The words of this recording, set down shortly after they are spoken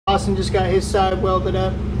Austin just got his side welded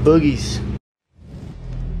up. Boogies.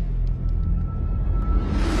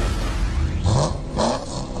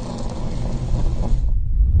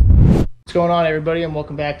 What's going on, everybody, and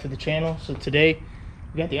welcome back to the channel. So today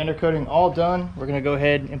we got the undercoating all done. We're gonna go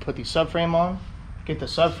ahead and put the subframe on, get the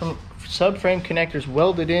subframe connectors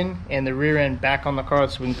welded in and the rear end back on the car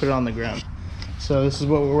so we can put it on the ground. So this is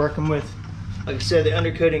what we're working with. Like I said, the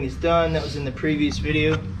undercoating is done. That was in the previous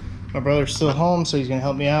video. My brother's still home, so he's gonna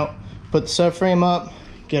help me out. Put the subframe up,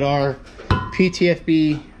 get our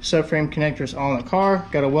PTFE subframe connectors on the car.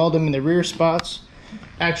 Gotta weld them in the rear spots.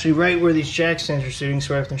 Actually right where these jack stands are sitting,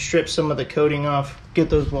 so I have to strip some of the coating off, get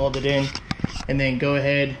those welded in, and then go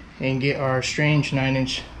ahead and get our strange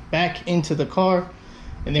 9-inch back into the car,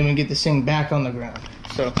 and then we get this thing back on the ground.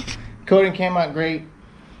 So coating came out great.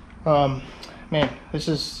 Man,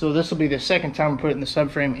 this will be the second time we're putting the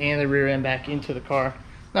subframe and the rear end back into the car.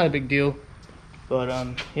 Not a big deal, but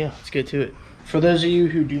yeah, let's get to it. For those of you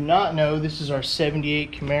who do not know, this is our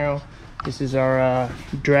 78 Camaro. This is our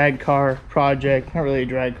drag car project. Not really a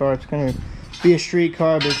drag car, it's gonna be a street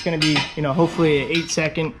car, but it's gonna be, you know, hopefully an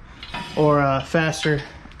 8-second or a faster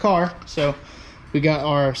car. So we got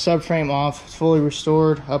our subframe off, it's fully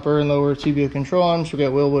restored, upper and lower tubular control arms. We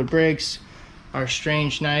got Willwood brakes, our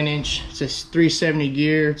strange 9-inch, it's a 370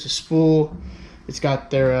 gear, it's a spool. It's got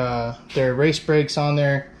their race brakes on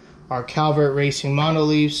there, our Calvert Racing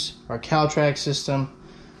monoleafs, our CalTrack system.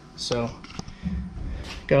 So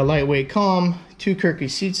got a lightweight calm, 2 Kirky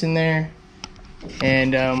seats in there,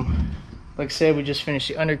 and like I said, we just finished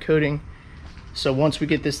the undercoating. So once we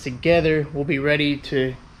get this together, we'll be ready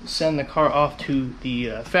to send the car off to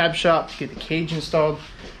the fab shop to get the cage installed.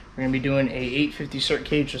 We're gonna be doing a 850 cert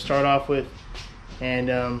cage to start off with,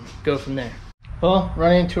 and go from there. Well,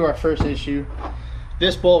 running into our first issue.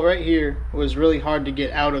 This bolt right here was really hard to get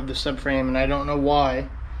out of the subframe, and I don't know why.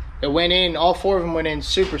 It went in, all 4 of them went in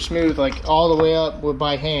super smooth, like all the way up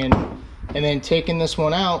by hand. And then taking this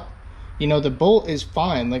one out, you know, the bolt is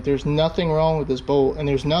fine. Like there's nothing wrong with this bolt, and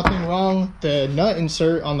there's nothing wrong with the nut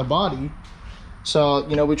insert on the body. So,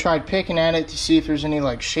 you know, we tried picking at it to see if there's any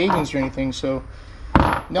like shavings or anything. So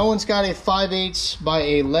no one's got a 5/8 by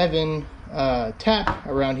 11 tap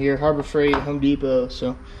around here, Harbor Freight, Home Depot.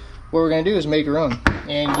 So what we're gonna do is make our own.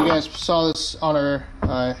 And you guys saw this on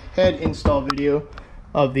our head install video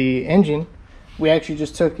of the engine. We actually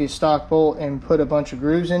just took a stock bolt and put a bunch of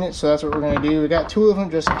grooves in it, so that's what we're gonna do. We got 2 of them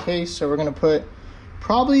just in case, so we're gonna put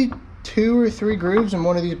probably 2 or 3 grooves in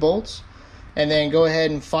one of these bolts, and then go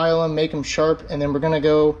ahead and file them, make them sharp, and then we're gonna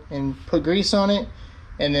go and put grease on it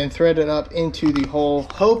and then thread it up into the hole,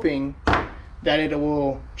 hoping that it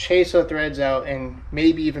will chase the threads out and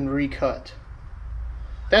maybe even recut.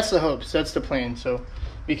 That's the hopes, that's the plan. So,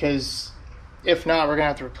 because if not, we're gonna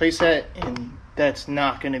have to replace that, and that's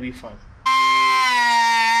not gonna be fun.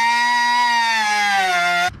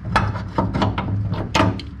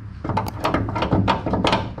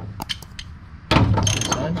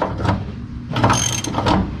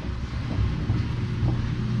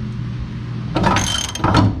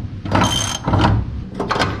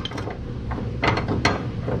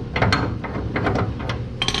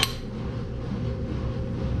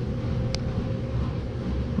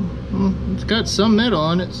 It's got some metal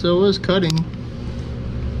on it, so it was cutting.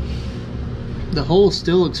 The hole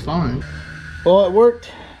still looks fine. Well, it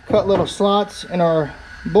worked. Cut little slots in our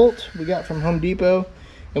bolt we got from Home Depot,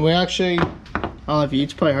 and we actually, I don't know if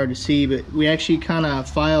it's probably hard to see, but we actually kind of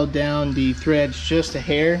filed down the threads just a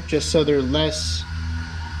hair, just so they're less,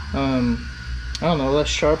 I don't know, less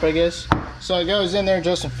sharp, I guess. So it goes in there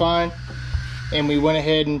just fine. And we went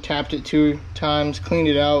ahead and tapped it 2 times, cleaned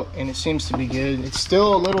it out, and it seems to be good. It's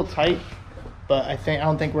still a little tight, but I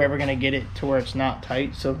don't think we're ever gonna get it to where it's not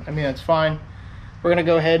tight. So I mean, that's fine. We're gonna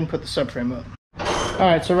go ahead and put the subframe up. All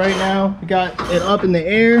right, so right now we got it up in the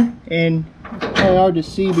air, and it's probably hard to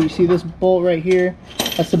see, but you see this bolt right here?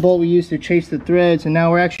 That's the bolt we used to chase the threads, and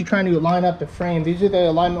now we're actually trying to line up the frame. These are the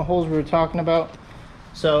alignment holes we were talking about.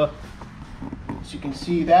 So as you can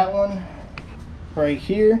see, that one right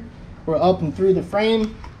here, we're up and through the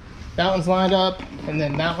frame. That one's lined up, and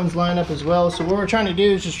then that one's lined up as well. So what we're trying to do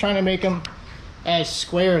is just trying to make them as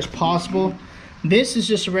square as possible. This is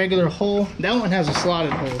just a regular hole. That one has a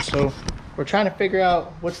slotted hole. So we're trying to figure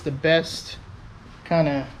out what's the best kind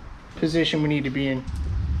of position we need to be in.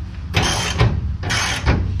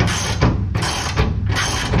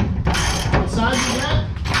 What size is that?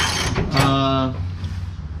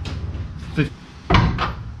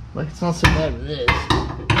 Like, it's not so bad with this.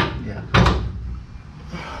 Yeah.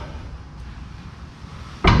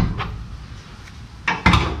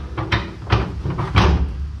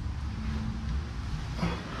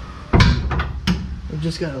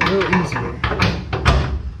 just got a little easier.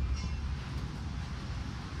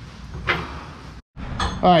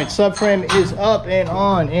 Alright, subframe is up and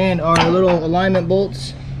on, and our little alignment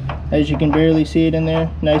bolts, as you can barely see it in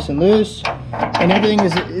there, nice and loose. And everything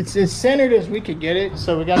is, it's as centered as we could get it,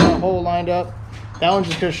 so we got that hole lined up. That one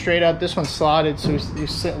just goes straight up, this one's slotted, so we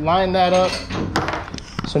line that up.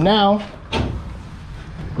 So now,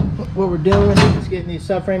 what we're doing is getting these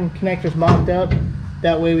subframe connectors mocked up.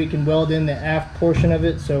 That way we can weld in the aft portion of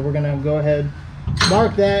it. So we're gonna go ahead,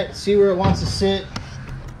 mark that, see where it wants to sit,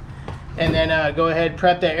 and then go ahead,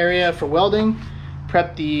 prep that area for welding,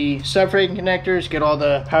 prep the subframe connectors, get all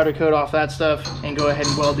the powder coat off that stuff, and go ahead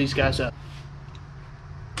and weld these guys up.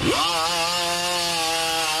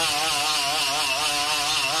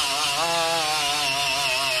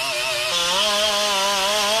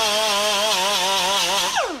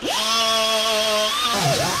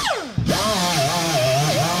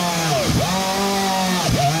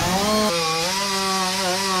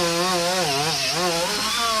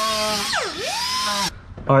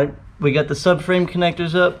 All right, we got the subframe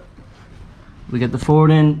connectors up. We got the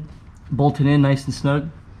forward end bolted in nice and snug.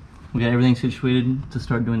 We got everything situated to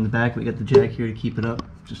start doing the back. We got the jack here to keep it up,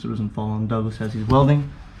 just so it doesn't fall on Douglas as he's welding.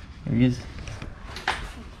 There he is.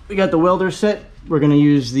 We got the welder set. We're gonna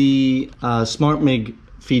use the Smart MIG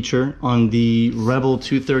feature on the Rebel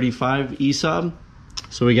 235 ESOB.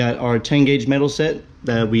 So we got our 10 gauge metal set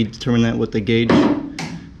that we determine that with the gauge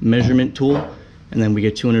measurement tool, and then we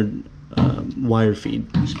get 200 wire feed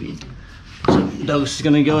speed. So Douglas is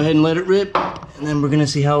gonna go ahead and let it rip, and then we're gonna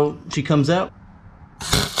see how she comes out.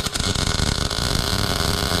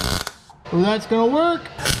 Well, that's gonna work.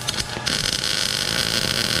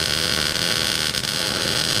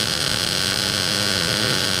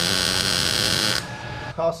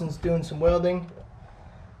 Austin's doing some welding.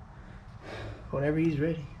 Whenever he's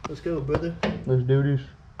ready. Let's go, brother. Let's do this.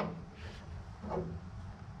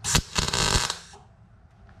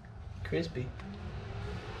 Crispy.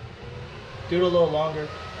 Do it a little longer.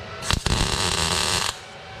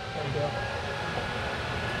 There we go.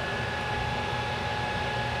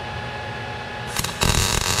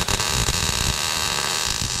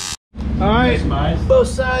 Alright, both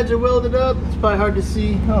sides are welded up. It's probably hard to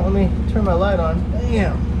see. Oh, let me turn my light on.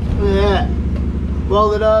 Damn, look at that.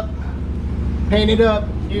 Welded up, painted up.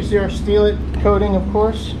 Use our Steel-It coating, of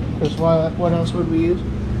course, because what else would we use?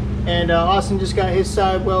 And Austin just got his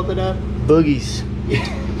side welded up. Boogies.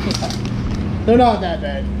 They're not that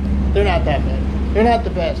bad. They're not that bad. They're not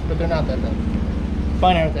the best, but they're not that bad.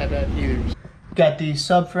 Mine aren't that bad either. Got the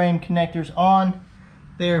subframe connectors on.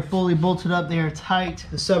 They are fully bolted up. They are tight.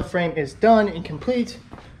 The subframe is done and complete.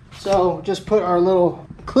 So just put our little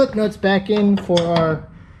clip nuts back in for our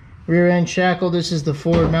rear end shackle. This is the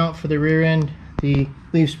forward mount for the rear end, the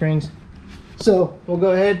leaf springs. So we'll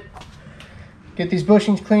go ahead, get these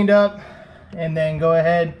bushings cleaned up, and then go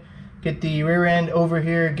ahead, get the rear end over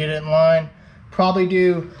here, get it in line. Probably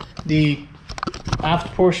do the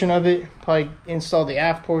aft portion of it, probably install the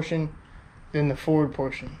aft portion, then the forward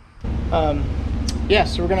portion. Yeah,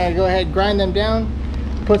 so we're gonna go ahead, grind them down,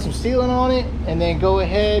 put some sealant on it, and then go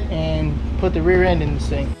ahead and put the rear end in this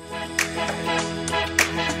thing.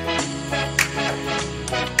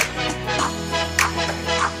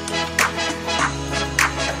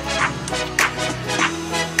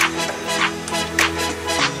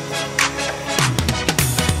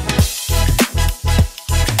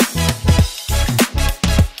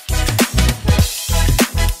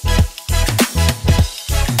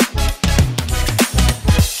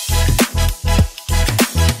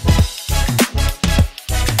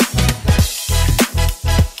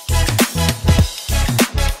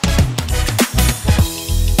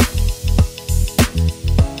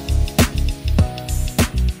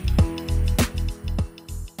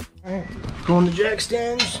 Go on the jack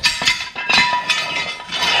stands.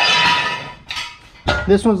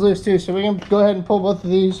 This one's loose too, so we can go ahead and pull both of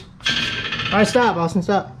these. All right, stop, Austin,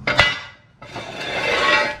 stop.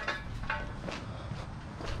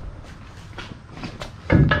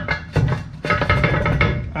 All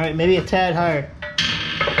right, maybe a tad higher.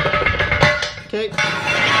 Okay.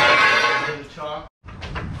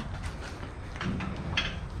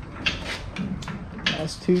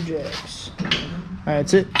 That's 2 jacks. All right,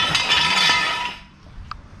 that's it.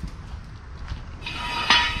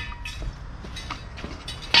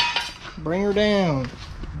 Bring her down.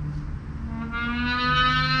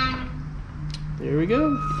 There we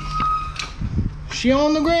go. She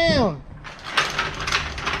on the ground.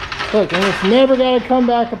 Look, and it's never got to come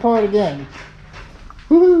back apart again.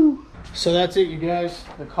 Woohoo! So that's it, you guys.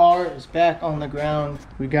 The car is back on the ground.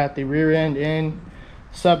 We got the rear end in,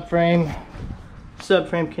 subframe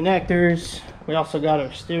subframe connectors. We also got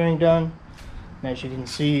our steering done. And as you can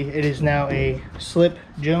see, it is now a slip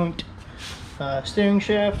joint steering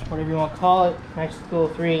shaft, whatever you want to call it. Nice little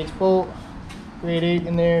 3/8 bolt, 3/8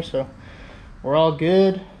 in there. So we're all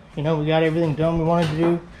good. You know, we got everything done we wanted to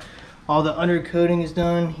do. All the undercoating is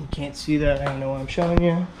done. You can't see that. I don't know what I'm showing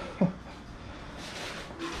you.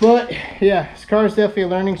 But yeah, this car is definitely a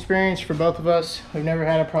learning experience for both of us. We've never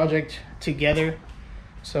had a project together,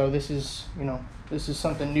 so this is, you know, this is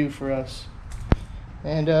something new for us.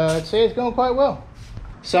 And I'd say it's going quite well.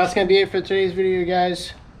 So that's gonna be it for today's video,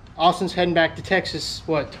 guys. Austin's heading back to Texas,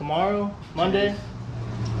 what, tomorrow, Monday?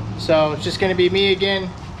 So it's just gonna be me again.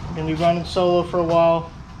 I'm gonna be running solo for a while,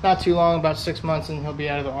 not too long, about 6 months, and he'll be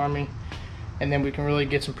out of the Army, and then we can really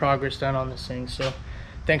get some progress done on this thing. So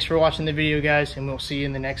thanks for watching the video, guys, and we'll see you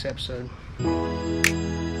in the next episode.